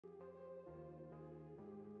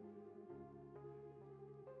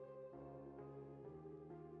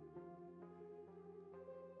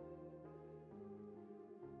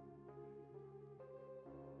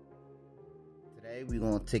Today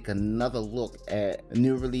we're going to take another look at a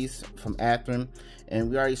new release from Athearn,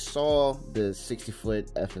 and we already saw the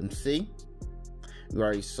 60-foot FMC. We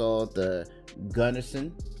already saw the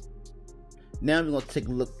Gunderson. Now we're going to take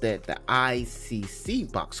a look at the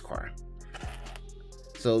ICC boxcar.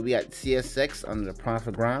 So we got CSX under the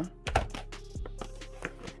Profigram,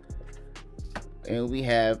 and we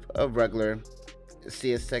have a regular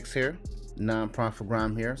CSX here,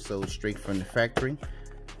 non-Profigram here, so straight from the factory.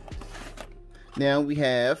 Now we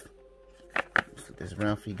have, let's flip this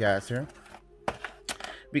around for you guys here.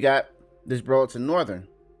 We got this Burlington Northern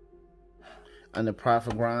under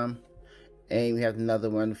Profigram, and we have another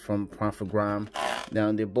one from Profigram.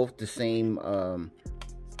 Now they're both the same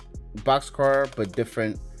boxcar, but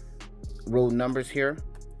different road numbers here,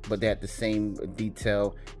 but they have the same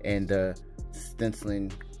detail and the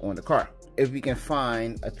stenciling on the car. If we can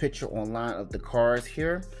find a picture online of the cars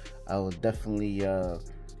here, I will definitely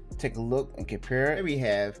take a look and compare. Here we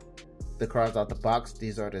have the cars out the box.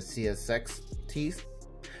 These are the CSXTs.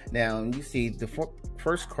 Now you see the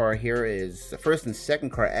first car here is the first and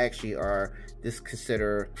second car actually are this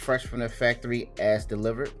considered fresh from the factory as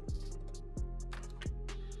delivered,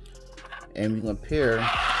 and we compare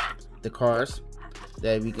the cars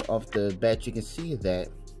that we can off the bat. You can see that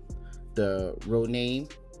the road name,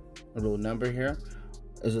 road number here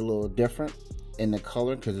is a little different in the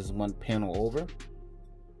color because it's one panel over.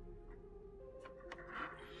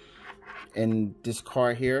 And this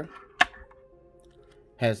car here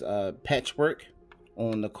has a patchwork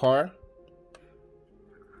on the car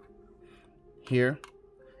here,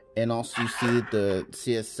 and also you see the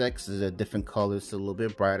CSX is a different color. It's a little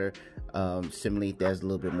bit brighter. Similarly, that's a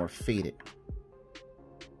little bit more faded,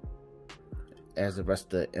 as the rest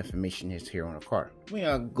of the information is here on the car. When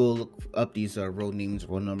you go look up these road names,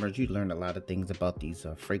 road numbers, you learn a lot of things about these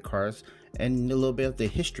freight cars and a little bit of the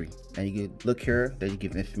history. And you can look here that you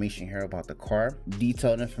give information here about the car,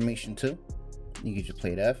 detailed information too. You get your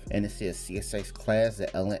plate F, and it says CSX class, the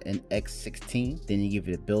LNX16. Then you give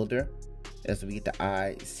it a builder. That's where we get the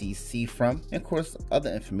ICC from, and of course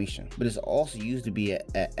other information. But it's also used to be a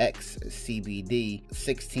XCBD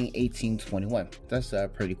 16, 18, 21. That's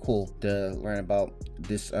pretty cool to learn about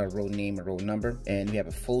this road name and road number. And we have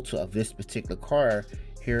a photo of this particular car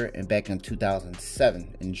here and back in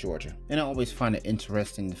 2007 in Georgia. And I always find it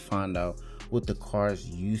interesting to find out what the cars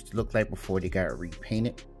used to look like before they got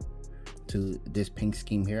repainted to this paint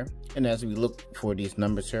scheme here. And as we look for these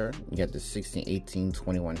numbers here, you got the 16, 18,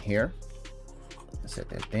 21 here. Set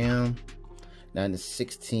that down. Now in the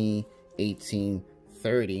 16, 18,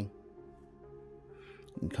 30,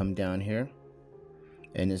 you come down here,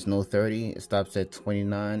 and there's no 30. It stops at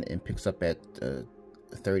 29 and picks up at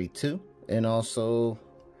 32. And also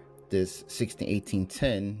this 16, 18,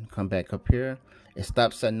 10, come back up here. It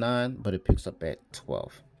stops at 9, but it picks up at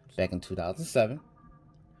 12. Back in 2007.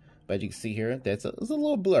 But you can see here, it's a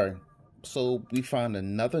little blur. So we found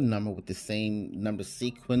another number with the same number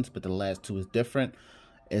sequence, but the last two is different.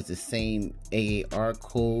 It's the same AAR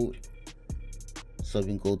code. So we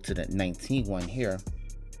can go to the 19 one here.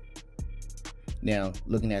 Now,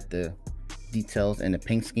 looking at the details and the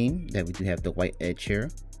paint scheme, that we do have the white edge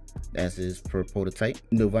here, as is per prototype.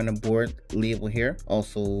 The running board label here.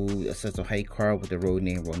 Also, it says a height card with the road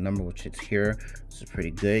name, road number, which is here. This is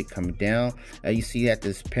pretty good. Coming down, you see that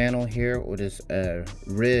this panel here, or this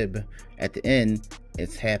rib at the end,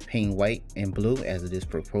 it's half paint white and blue, as it is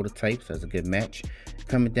per prototype. So that's a good match.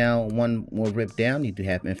 Coming down one more rib down, you do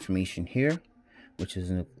have information here, which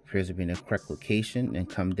appears to be in the correct location. And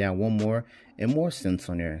come down one more and more sense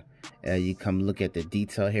on there. You come look at the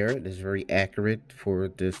detail here. It's very accurate for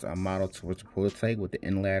this model towards the prototype, with the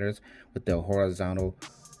end ladders, with the horizontal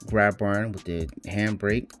grab arm, with the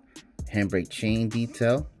handbrake chain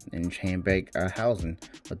detail, and handbrake housing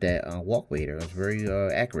with that walkway there. It's very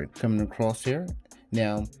accurate. Coming across here.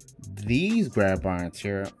 Now these grab irons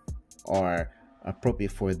here are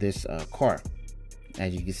appropriate for this car.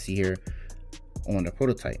 As you can see here on the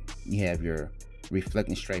prototype, you have your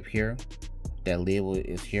reflecting stripe here. That label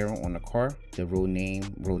is here on the car, the road name,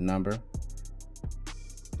 road number,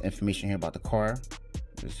 information here about the car.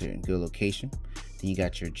 It's here in good location. Then you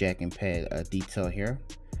got your jack and pad detail here.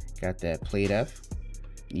 Got that plate F.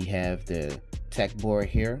 You have the tech board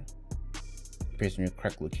here, appears in your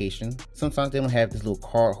correct location. Sometimes they don't have this little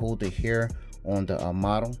card holder here on the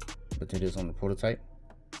model, but it is on the prototype.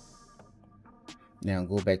 Now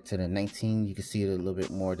go back to the 19. You can see a little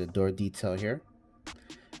bit more of the door detail here.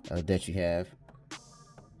 That you have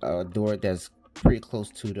a door that's pretty close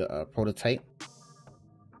to the prototype.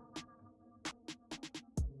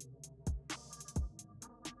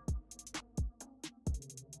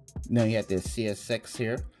 Now you have the CSX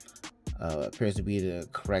here. Appears to be the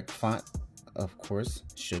correct font, of course,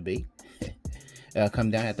 should be. Come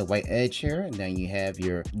down at the white edge here, and then you have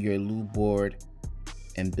your lube board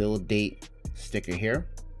and build date sticker here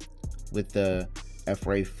with the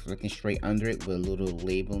FRA flicking straight under it with a little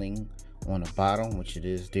labeling on the bottom, which it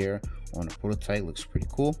is there on the prototype. Looks pretty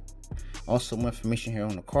cool. Also, more information here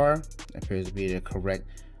on the car. Appears to be the correct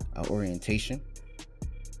orientation,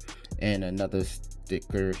 and another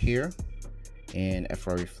sticker here and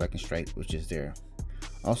FRA reflecting stripe, which is there.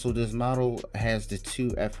 Also, this model has the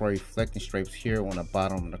two FRA reflecting stripes here on the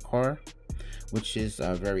bottom of the car, which is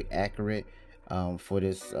very accurate for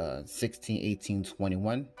this 16, 18,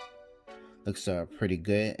 21. Looks pretty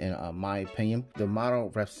good in my opinion. The model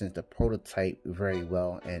represents the prototype very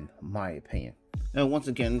well in my opinion. Now, once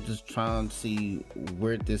again, just trying to see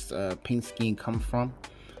where this paint scheme comes from.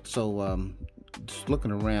 So just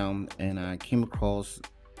looking around, and I came across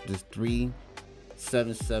this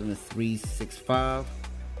 377365.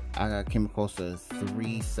 I came across a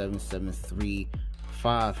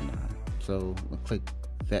 377359. So I'll click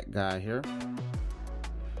that guy here,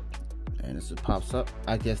 and this pops up.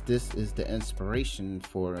 I guess this is the inspiration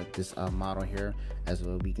for this model here. As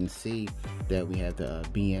well, we can see that we have the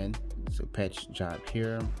BN, so patch job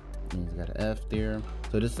here, and it's got an F there.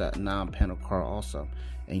 So this is a non-panel car also,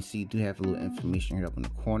 and you see you do have a little information here up in the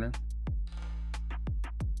corner.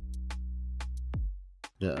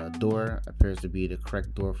 The door appears to be the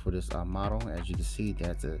correct door for this model. As you can see,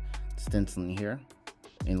 that's a stenciling here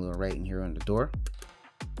and a little writing here on the door.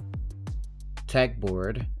 Tag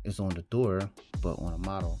board is on the door, but on the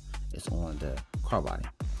model it's on the car body.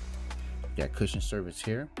 Got cushion surface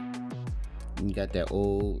here, and you got that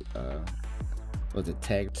old was it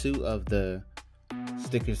tag. Two of the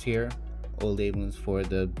stickers here, old labelings for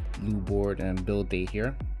the lube board and build date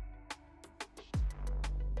here.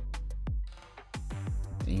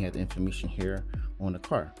 And you have the information here on the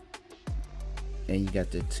car, and you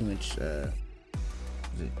got the 2-inch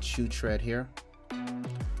shoe tread here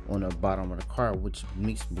on the bottom of the car, which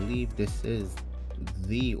makes me believe this is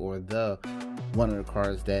the one of the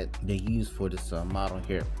cars that they use for this model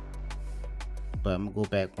here. But I'm gonna go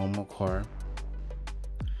back one more car,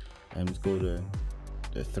 and let's go to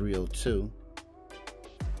the 302.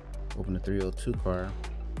 Open the 302 car,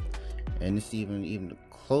 and it's even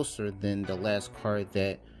closer than the last car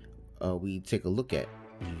that we take a look at.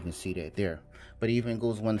 You can see that there, but it even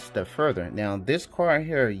goes one step further. Now this car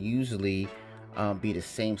here usually be the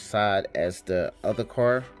same side as the other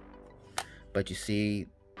car, but you see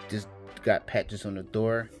this got patches on the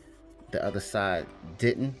door, the other side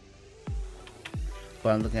didn't.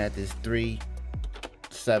 But I'm looking at this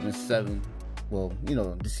 377, well, you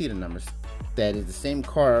know, to see the numbers, that is the same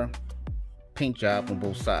car, paint job on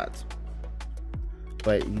both sides.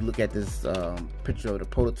 But you look at this picture of the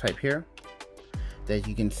prototype here, that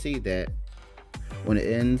you can see that when it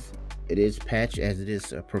ends, it is patched as it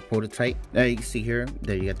is per prototype. Now you can see here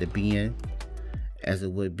that you got the BN as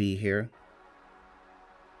it would be here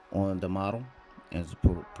on the model as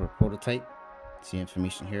per prototype. See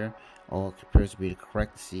information here, all appears to be the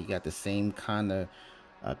correct. See, you got the same kind of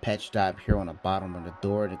patch job here on the bottom of the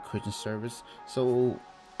door, the cushion surface. So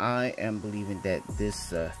I am believing that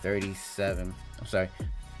this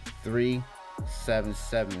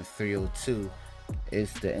 377302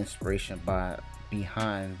 is the inspiration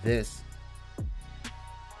behind this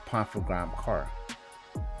Ponfregram car.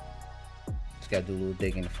 Just gotta do a little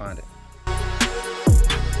digging to find it.